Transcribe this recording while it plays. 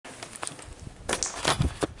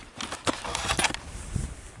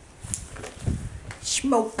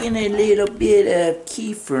smoking a little bit of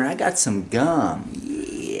kefir. I got some gum.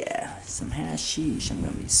 Yeah, some hashish. I'm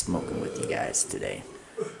gonna be smoking with you guys today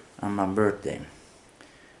on my birthday.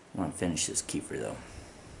 I want to finish this kefir though.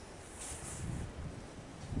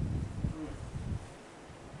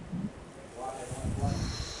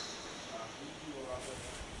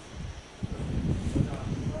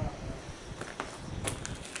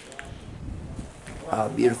 Oh,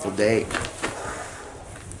 beautiful day.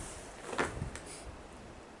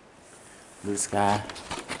 Blue sky.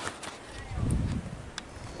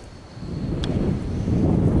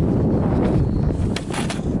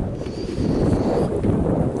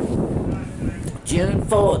 June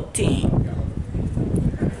 14th,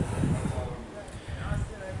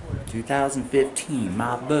 2015,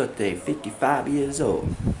 my birthday, 55 years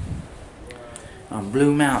old, on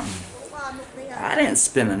Blue Mountain. I didn't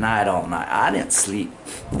spend the night all night. I didn't sleep.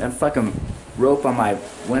 That fucking rope on my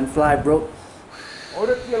wind fly broke. How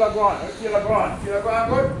the feel going? How the feel going? Feel going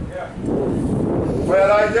good? Yeah. Where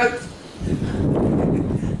like it?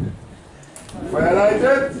 Where like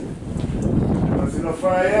it? You see no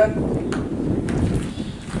fire yet?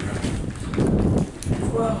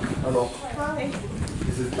 Hello. Hi.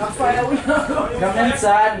 This is not fire. Come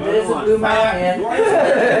inside and visit Blue Mountain.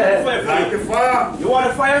 Like the fire? You want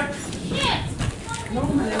a fire? No,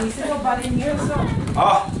 man, we said nobody in here, so.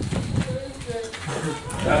 Ah.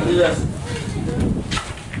 Yes.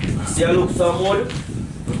 See, I look some more.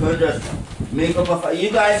 We can just make up a fire. You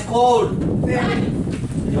guys cold? Very.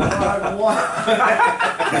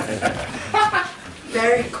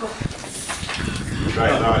 Very cold. You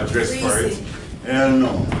guys are dressed for it. Hell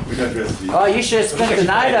no. We're not dressed for it. Oh, you should have spent the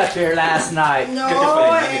night up here last night. No,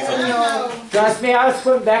 no. Trust me, I was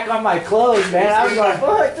putting back on my clothes, man. I was going,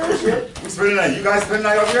 fuck this shit. Who's spending the night? You guys spend the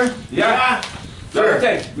night up here? Yeah. Sure.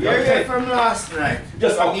 We are here from last night.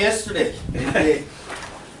 Just from yesterday.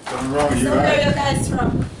 Something wrong with you So where guys. you guys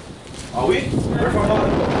from? Are we? We're from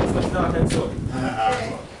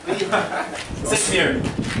St. Mary.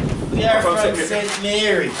 We are from St.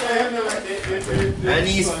 Mary. And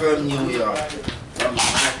he's from New York.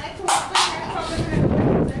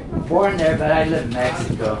 Born there, but I live in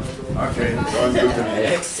Mexico. Okay, sounds good to me.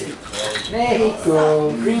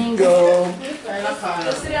 Mexico, gringo. You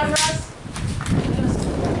see them, Ross?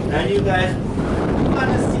 And you guys,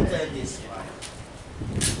 wanna sit at this one?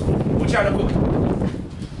 Which are the cook?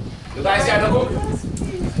 You guys are the cook?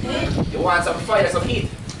 You want some fire, some heat?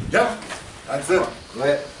 Yep, that's it.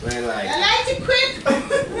 Where like? Light it quick!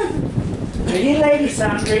 Are you ladies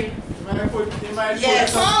hungry?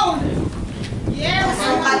 Yes. Phone! Yes.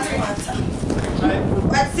 No hot water.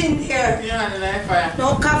 What's in here?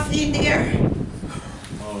 No coffee in here.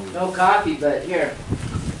 No coffee, but here.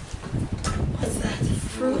 What's that?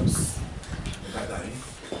 Fruits?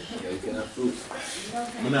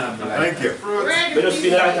 Thank you.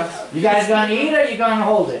 You guys gonna eat or you gonna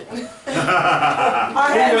hold it? I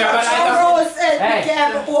have Rose said we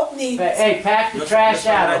can't open it. Hey, pack the trash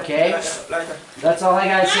out, okay? That's all I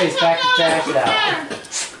gotta say is pack the trash out.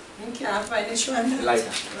 You can't find this one.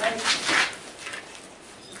 Lighter.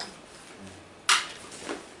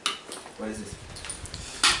 What is this?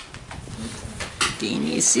 Can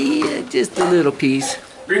you see it? Just a little piece.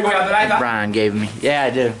 Bring me out the lighter. Brian gave me. Yeah, I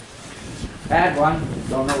do. Had one.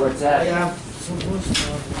 Don't know where it's at. Yeah.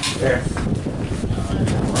 There.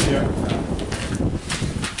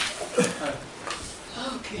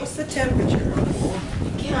 Okay. What's the temperature?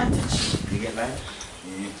 You can't touch it. You get that?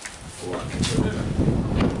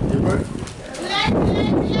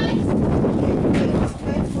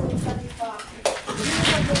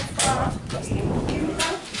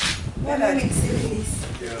 Let me mix it with this.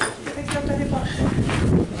 Pick it up at the bottom.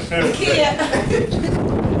 Yeah.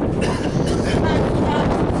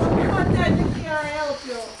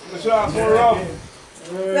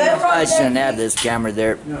 I shouldn't have this camera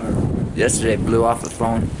there. Yesterday it blew off the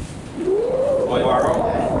phone. Oh, you are wrong.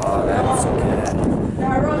 Oh, that was good.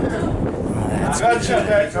 Oh, that's good.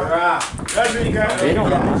 They don't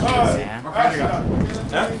want it, man.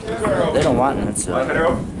 They don't want it, so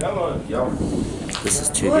this is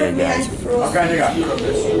too good, guys.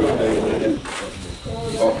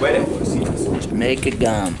 Jamaica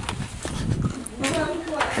gum.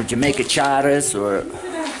 Or Jamaica charas, or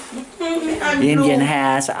Indian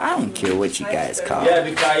hash. I don't care what you guys call Yeah, it.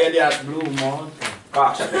 because you're that Blue Mountain.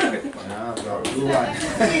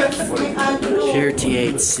 Pure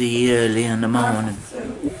THC early in the morning.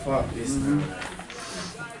 Fuck this now.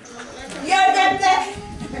 Yeah, them there.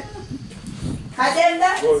 Had them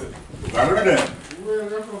there?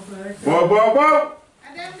 Whoa.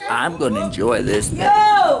 I'm gonna enjoy this,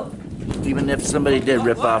 Yo! even if somebody did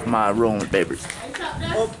rip off my rolling papers.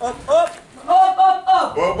 Up. Up, up, up.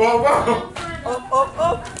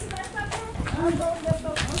 Up.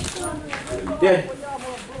 Yeah.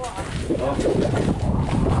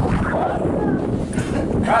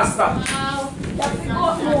 Faster. That's the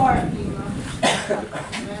up more.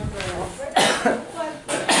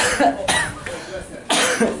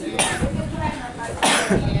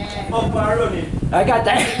 Up and running. I got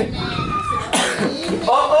that.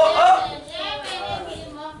 Up.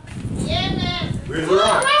 Where's the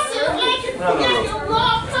rock?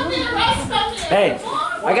 Hey, I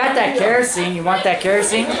got that kerosene. You want that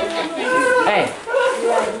kerosene? Hey,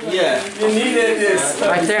 Yeah, you needed this.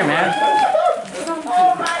 right there, man.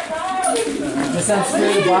 Just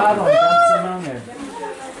unscrew the bottle and dump some on there.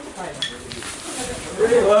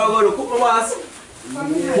 Well, go to cook my boss.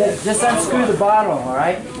 Just unscrew the bottle, all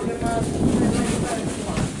right?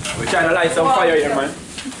 We're trying to light some fire here, man.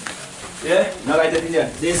 Yeah? No light it in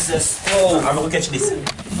here. This is a stove. I'm gonna catch this.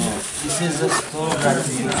 This is a stove that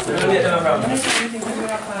we use to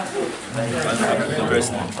The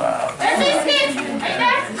first one.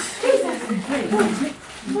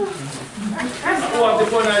 Who have the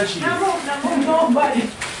bun and cheese?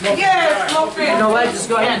 Yes, no You know what? Just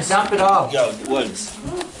go ahead and dump it all. Yo, what is?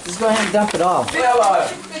 Just go ahead and dump it all. Yeah,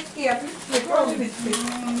 lad.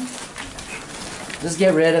 Just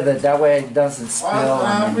get rid of it. That way it doesn't spill.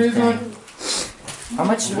 on anything. How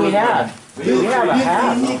much do we have? We have a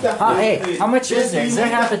half. Hey, how much is there? Is there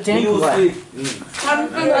half a tank or what?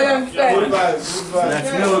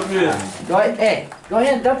 That's milk, man. Go ahead, hey, go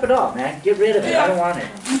ahead and dump it all, man. Get rid of it. I don't want it.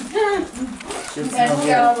 Should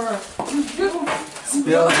smell good.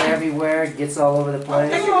 Spills everywhere. Gets all over the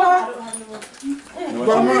place.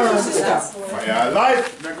 Fire light.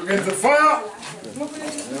 Make against the fire.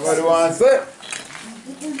 Anybody want to say?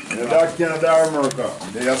 The dark Canada America.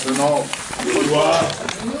 They have to know. Good one.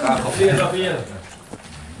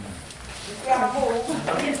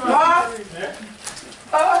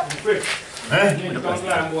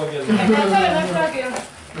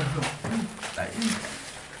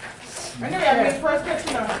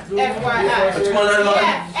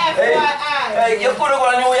 Hey, you could have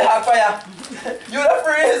gone New York fire. You the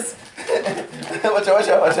freeze. Watch out.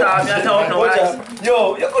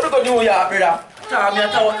 Yo, you could have gone New York, brother.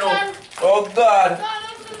 Oh God.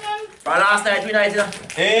 But last night we night,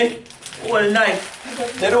 Eh? all night,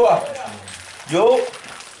 You do what? Yo.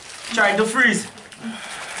 trying to freeze.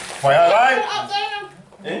 Fire light.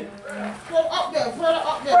 Eh? Further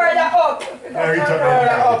up. There you go.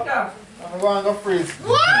 I'm going to freeze.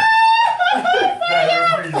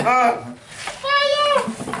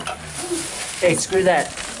 Hey, screw that.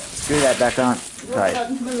 Screw that back on. Right.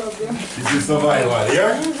 This is survival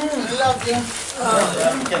here.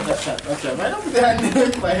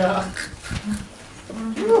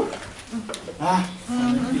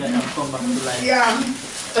 Yeah.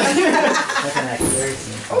 Looking at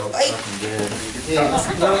kerosene. Fucking good.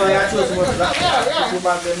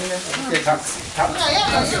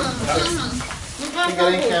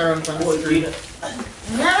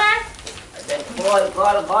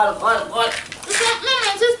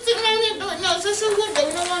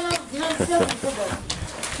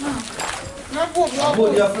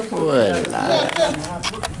 Good lad.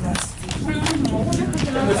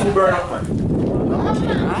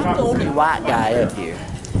 I'm the only white guy up here.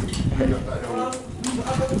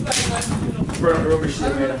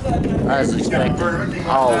 I was expecting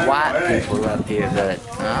all white people up here, but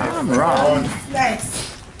I'm wrong.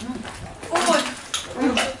 Nice.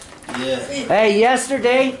 Hey,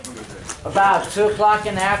 yesterday, about 2 o'clock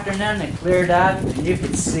in the afternoon, it cleared up, and you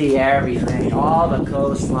could see everything, all the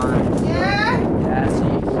coastline. Yeah, so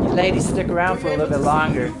you ladies stick around for a little bit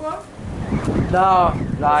longer. No,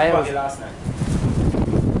 it was... Last night.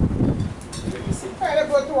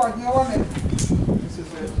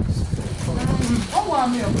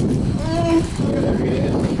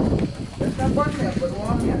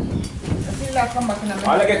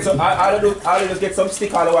 I'll get some. I'll just get some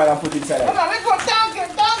stick all the while and put it inside.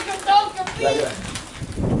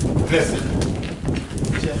 Listen.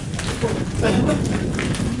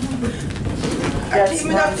 Keep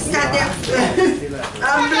it up,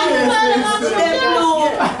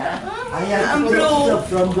 I'm blue.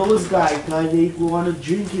 From those guys, because they want to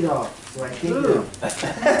drink it off. So I take it.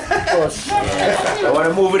 Oh, shit. I want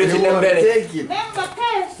to move it in them belly. Take it.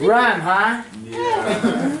 Run, huh?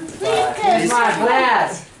 Here's my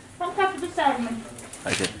glass.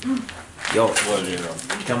 Okay. Yo,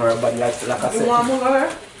 camera body like I said. You want more of her?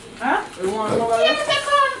 Huh? You want more of her?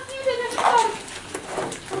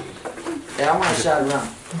 Yeah, I want a shot of rum.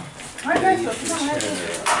 I got you. Come on, let's do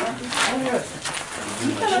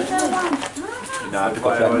it. Nah, pick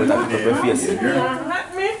up that with your face.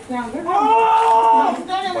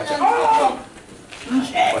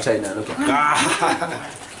 Watch out now, look up.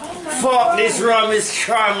 Fuck, this rum is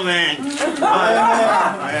strong, man.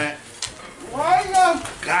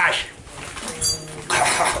 Gosh.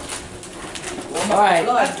 Alright.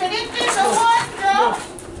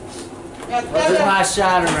 What's my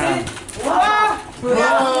shot around?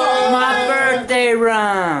 My birthday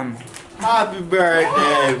rum. Happy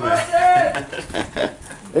birthday, man.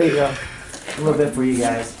 There you go. A little bit for you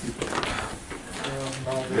guys.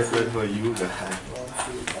 This is for you guys.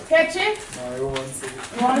 Catch it? No, you want to see it.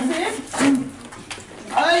 You want to see it?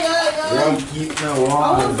 Don't keep no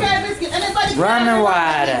warm. Rum and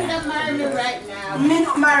water. Marry me right now. Me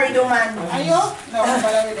not married, though, man. Are you? No,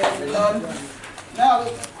 but we're done. No,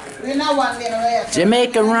 we're not one day away.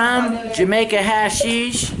 Jamaica rum, Jamaica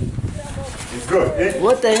hashish. It's good.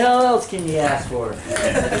 What the hell else can you ask for?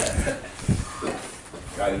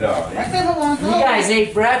 Got it all. You guys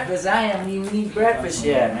ate breakfast. I haven't even eaten breakfast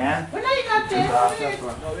yet, man. When are you got this?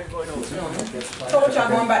 So what, y'all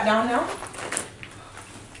going back down now?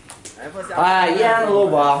 Yeah, in a little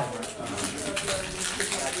while.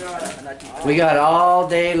 We got all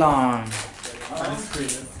day long.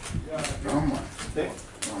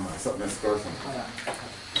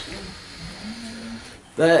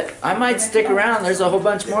 But I might stick around. There's a whole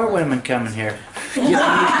bunch more women coming here.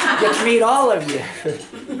 Get to meet all of you.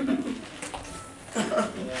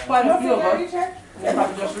 Quite a few of us.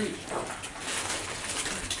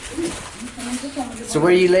 So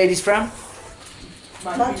where are you ladies from?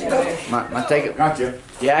 Montego. Gotcha.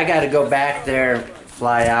 Yeah, I got to go back there.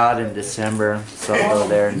 Fly out in December, so I'll go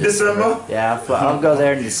there in December. Yeah, I'll go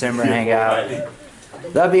there in December and hang out.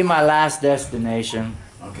 That'll be my last destination.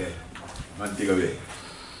 Okay. Montego Bay.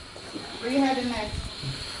 Where you headed next?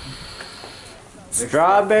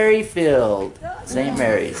 Strawberry Field, St.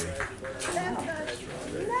 Mary's.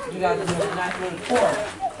 You got to do a nice little pour.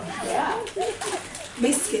 Yeah.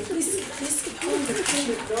 Biscuit.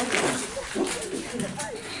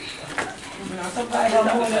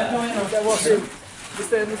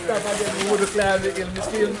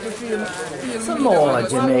 Some more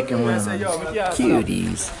Jamaican women.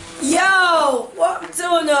 Cuties. Yo! What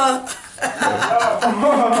tuna?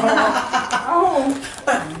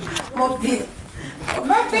 Muffin.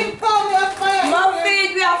 Muffin, come, we are fire. Muffin,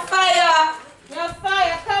 we are fire. We are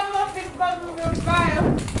fire. Come, Muffin, come, we are fire.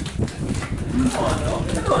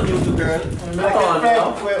 Come on, you two girl.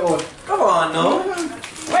 Come on, no.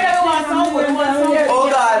 Where do you want some? Oh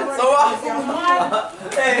God, so what?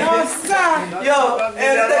 Hey, No, sir. yo,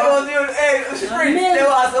 hey, they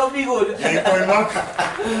want something good. Ain't going back.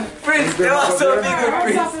 Prince, they want something good,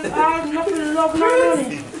 Prince. Nothing love no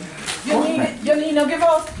money. You need no give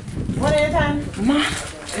us one at a time. Man,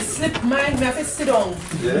 it slip mind me. I have to sit down.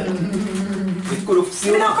 Yeah. It could have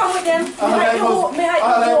seen. Me not come with them. Me hide you home by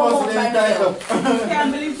myself.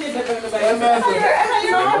 Can't believe she did it by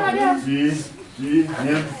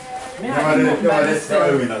herself.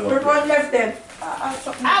 Everyone left them. I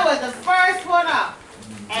was the first one up.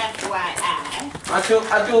 FYI. I told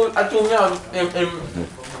him,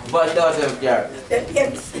 but that was yeah.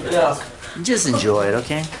 Yeah. Just enjoy it,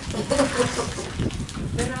 okay?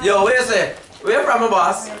 Yo, what you say? Where you from, my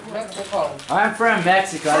boss? I'm from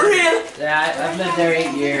Mexico. For real? Yeah, I've lived there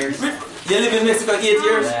 8 years. You live in Mexico 8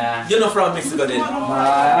 years? Yeah. You're not from Mexico then?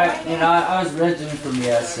 I was originally from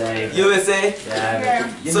USA. USA? Yeah.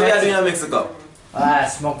 So what are you doing in Mexico? I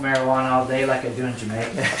smoke marijuana all day like I do in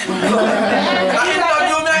Jamaica.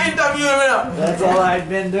 Interview me now. That's all I've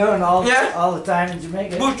been doing all the time in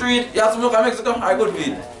Jamaica. Good treat. You have smoke in Mexico? I good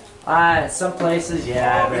weed. Some places,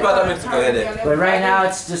 yeah. Which part of Mexico are you there? But right now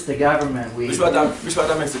it's just the government weed. Which part of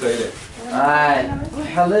Mexico are you there?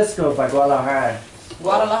 Jalisco by Guadalajara.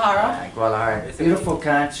 Guadalajara? Guadalajara. Beautiful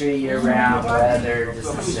country, year-round weather,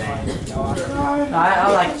 just the same.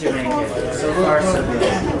 I like Jamaica. So far, so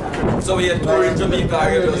good. So we had tour in Jamaica,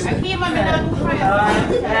 are you just? I'm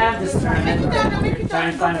just trying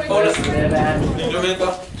to find a place to live at. In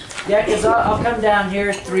Jamaica? Yeah, because I'll come down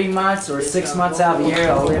here 3 months or 6 months out of the year.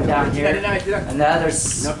 I'll live down here. And the other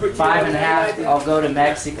 5.5, I'll go to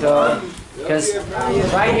Mexico. Because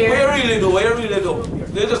right here. Where you really do? Where you really do?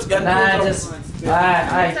 They just get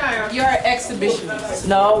You're an exhibitionist.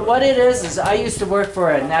 No, what it is I used to work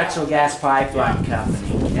for a natural gas pipeline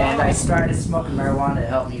company. And I started smoking marijuana to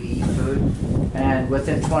help me eat food. And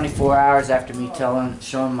within 24 hours after me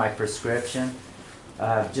showing my prescription,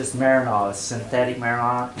 just Marinol, synthetic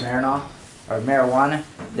Marinol, or marijuana,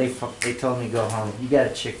 they told me go home. You got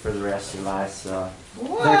a chick for the rest of your life, so.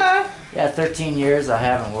 What? 13 years I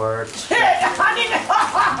haven't worked.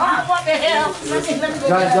 What the hell? Let me go.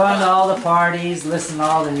 Going to all the parties, listen to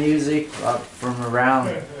all the music from around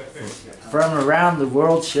the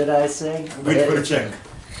world, should I say? Wait for the check.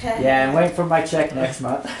 Yeah, and wait for my check next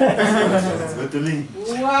month. That's good to me.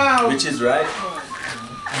 Wow. Which is right.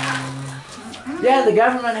 Yeah, the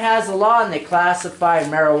government has a law and they classify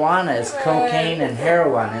marijuana as cocaine and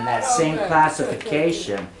heroin in that same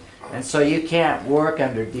classification. And so you can't work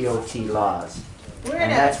under DOT laws.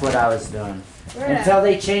 And that's what I was doing. Until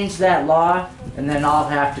they change that law, and then I'll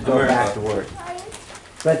have to go back to work.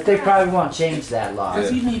 But they probably won't change that law.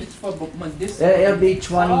 It'll be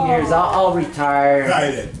 20 years. I'll retire.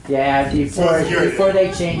 Yeah, before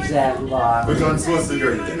they change that law. We're on Social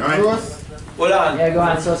Security then, alright? Hold on. Yeah, go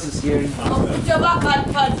on Social Security. Put your back on,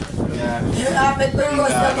 pud. You have it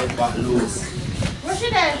loose. Where's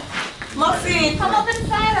she at? My feet. Come up and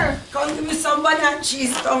find her. Come give me some banana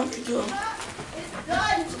cheese down with you. It's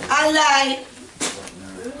done. I lie.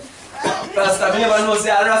 Rasta, me never know say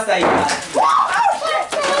a Rasta is that.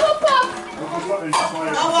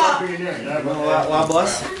 What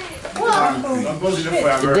boss?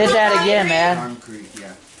 You did that again, man. Concrete,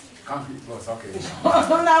 yeah. Concrete bus, okay.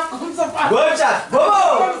 Now comes up. Go chat. Bobo!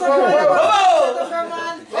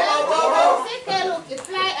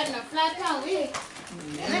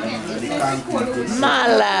 My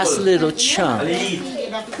last little chunk.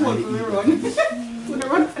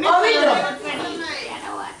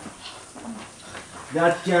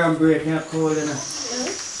 That can't break that cold enough.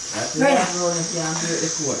 That's not rolling, can't break the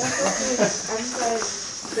cold.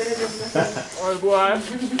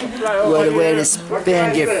 What a way to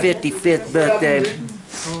spend your 55th birthday.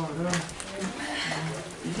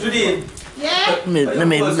 Judy. Yeah? Let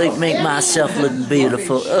me make myself look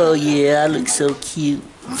beautiful. Oh yeah, I look so cute.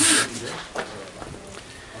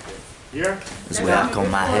 Here? That's where I comb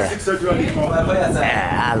my hair.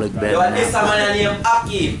 Yeah, I look better You want this now. man named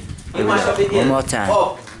Aki. He mash up again. One more time.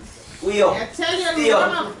 Up. We up. I tell you, Stay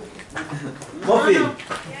up. Muffin.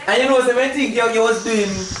 And you know the thing you was doing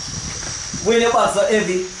when you was so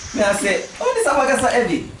heavy. Me I say, oh this man so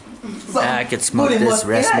heavy. I could smoke this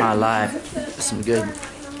rest of my life. Some good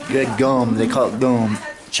gum. They call it gum.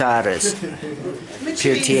 Charas.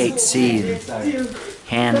 Pure THC.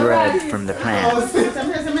 Hand rubbed from the plant.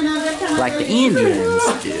 Like the Indians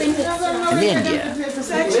do in India.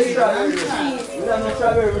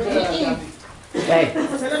 Hey.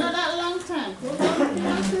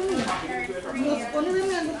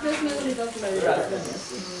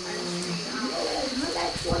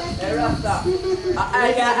 I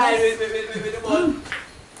got with the ball.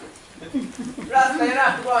 Rasta, you know,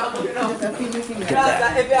 Rasta,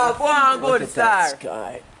 if you are going good, sir.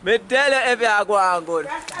 Me tell you if you are going good.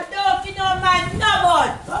 Rasta don't you know man no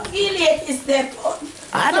good. Elite is there.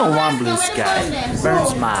 I don't want blue sky. It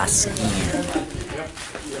burns my skin.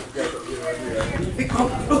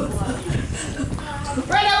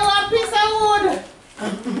 Brother, one piece of wood.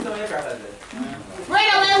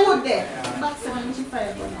 Brother, where wood there? Box of one, she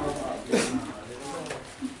fire.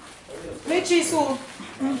 Me cheese soup.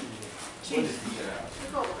 So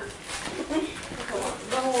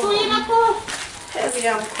you not cool? Heavy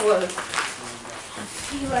and cold.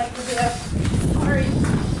 You like to be up. Sorry.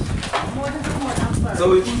 More than I'm sorry. So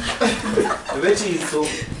which cheese so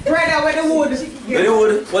Brother, where the wood? where the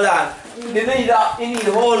wood? Hold on. You need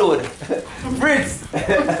the whole wood. Fritz.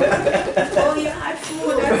 Oh, you had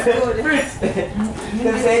food, that's good. Fritz.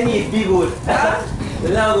 They say need big wood. The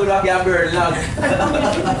long wood rock can burn long.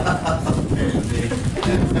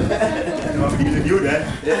 I'm dealing you then.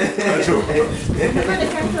 That's true.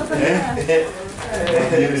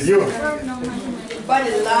 Dealing you. But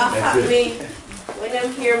they laugh at me when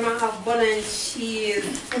I'm here, I have bun and cheese.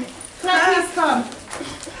 Please come.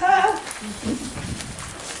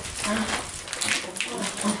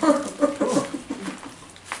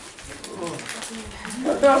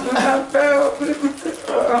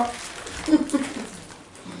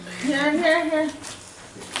 Here.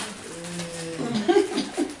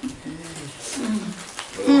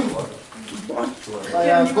 I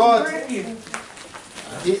am good.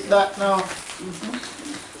 Eat that now.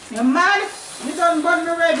 You man, you done burn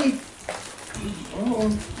already.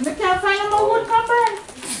 You can't find no wood come burn.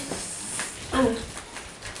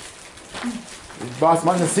 Boss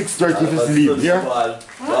man, the 6:30 just leave, yeah?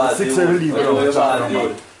 6:30 leave. I just start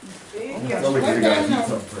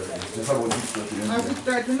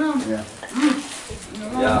to know.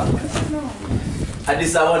 Yeah. And this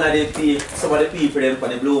is one of the people, some of the people them from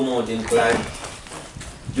the Blue Mountain clan.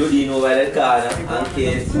 Judy over the corner and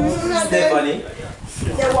Kate, Stephanie,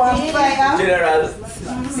 General,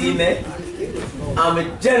 see me? I'm a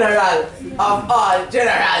general of all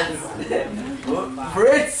generals.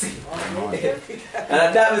 Fritz!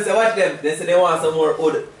 And that was watch them. They say they want some more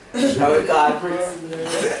wood. Now we call Fritz.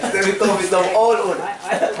 Then we come with some old wood.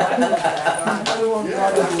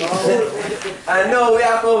 And now we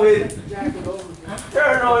are coming.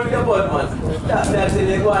 Turn on with the bud, man. That's it.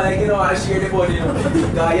 They go on like you know and share the bud, you know.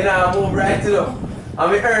 Because you know I move right to them.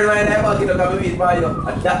 And we earn my life back, you know, because we beat by you.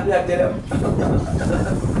 And that we have to tell them.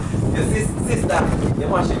 Your sister, you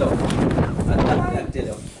mash it up. And that we have to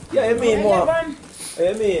tell them. Yeah, you mean more.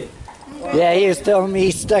 You mean? Yeah, he was telling me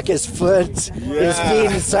he stuck his his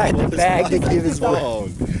feet inside the bag to give his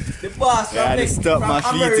food. The boss I had to stuck my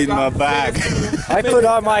feet in my bag. I put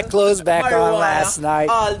all my clothes back on last night.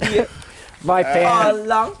 All day. My pants. All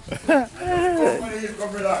long. And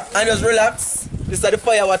just relax. This is the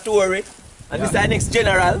fire what to worry. And this is the next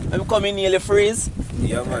general. I'm coming nearly freeze.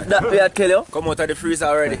 Yeah, man. That way I tell you. Come out of the freezer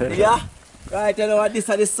already. Yeah. Right, you know what? This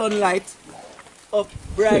is the sunlight. Up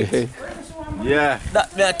bright. Yeah.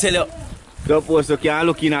 That way I tell you. Suppose you can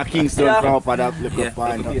look in at Kingston from up at that little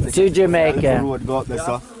point. To Jamaica. Road go up there,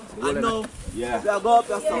 sir. I know. Yeah. We are go up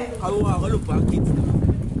there, sir. I want to look at kids. I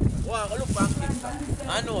want to look at kids.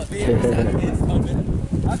 I know. Kids coming.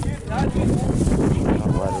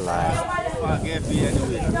 What a lie.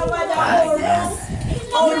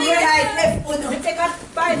 Oh, right, left foot. We take a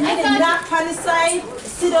 5 minute nap on the side.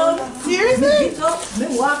 Sit down. Seriously? Get up. Me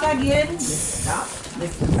walk again.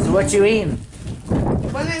 So what you eating?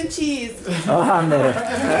 Bun and cheese. Oh, I'm there.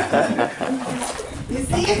 You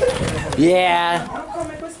see? Yeah.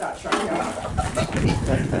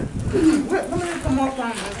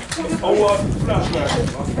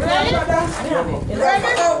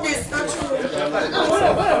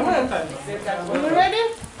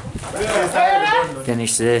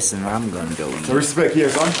 Finish this and I'm gonna go eat. Respect here,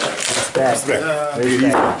 son. Respect.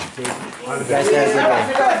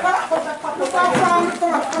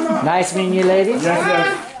 Nice meeting you, ladies.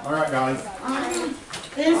 Yes. All right, guys.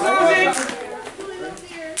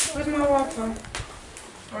 Where's my water?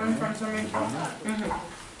 I'm from Jamaica.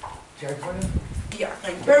 Yeah,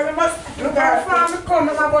 thank you very much. Look how far me come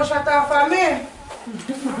and I go shut off for me.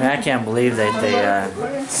 Man, I can't believe that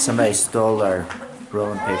they somebody stole our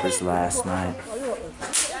rolling papers last night.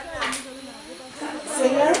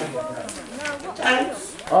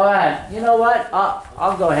 All right, you know what?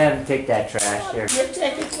 I'll go ahead and take that trash here. You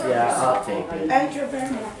take it for Yeah, I'll take it. Thank you very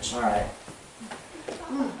much. All right.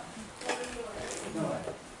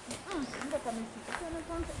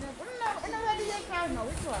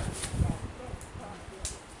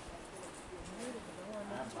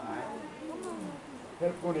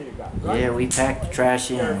 Yeah, we packed the trash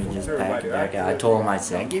in and we just packed it back out. I told him, I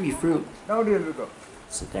said, I give you fruit.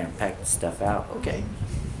 Sit there and pack the stuff out. Okay.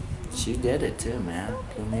 She did it too, man.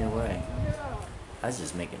 Blew me away. I was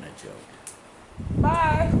just making a joke.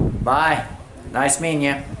 Bye. Bye. Nice meeting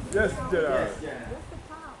you. Yes,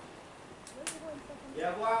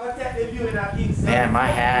 Man, my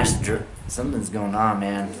hash, something's going on,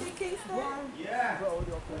 man.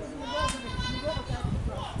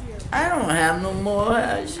 I don't have no more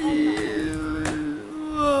hashies.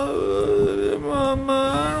 Mama,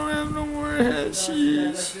 I don't have no more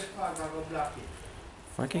hashies.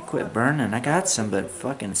 Fucking quit burning. I got some, but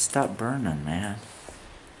fucking stop burning, man.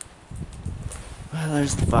 Well,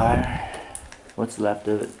 there's the fire. What's left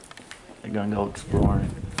of it? They're gonna go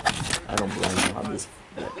exploring. I don't blame them. I'll just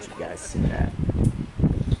let you guys see that.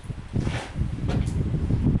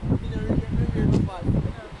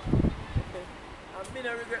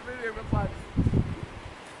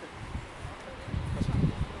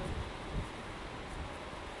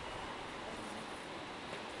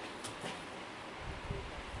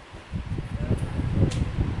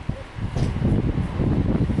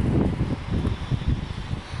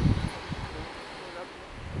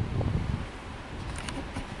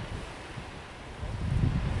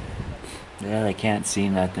 Yeah, they can't see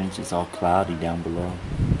nothing. It's just all cloudy down below.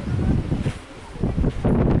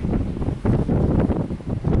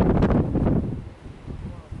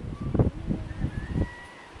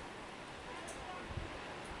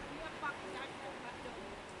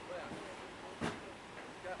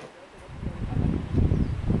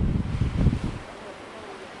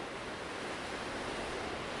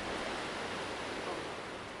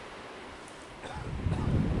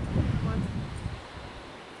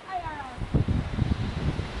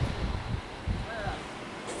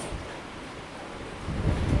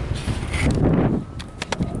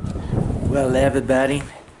 Well, everybody,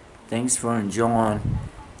 thanks for enjoying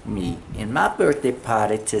me in my birthday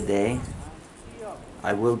party today.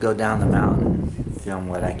 I will go down the mountain and film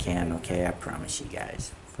what I can, okay? I promise you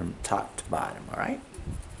guys, from top to bottom, alright?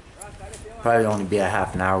 Probably only be a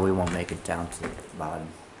half an hour. We won't make it down to the bottom.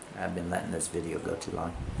 I've been letting this video go too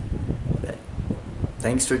long. But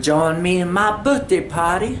thanks for joining me in my birthday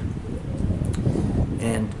party.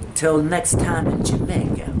 And until next time in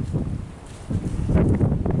Jamaica.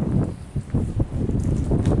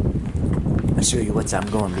 I'll show you what I'm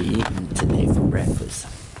going to be eating today for breakfast.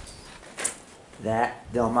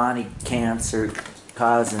 That Del Monte cancer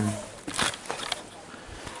causing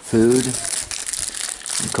food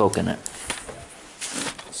and coconut.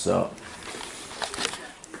 So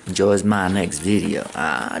enjoys my next video.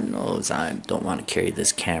 I know I don't want to carry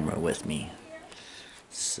this camera with me,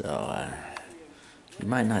 so you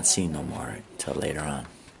might not see no more until later on,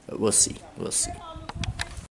 but we'll see.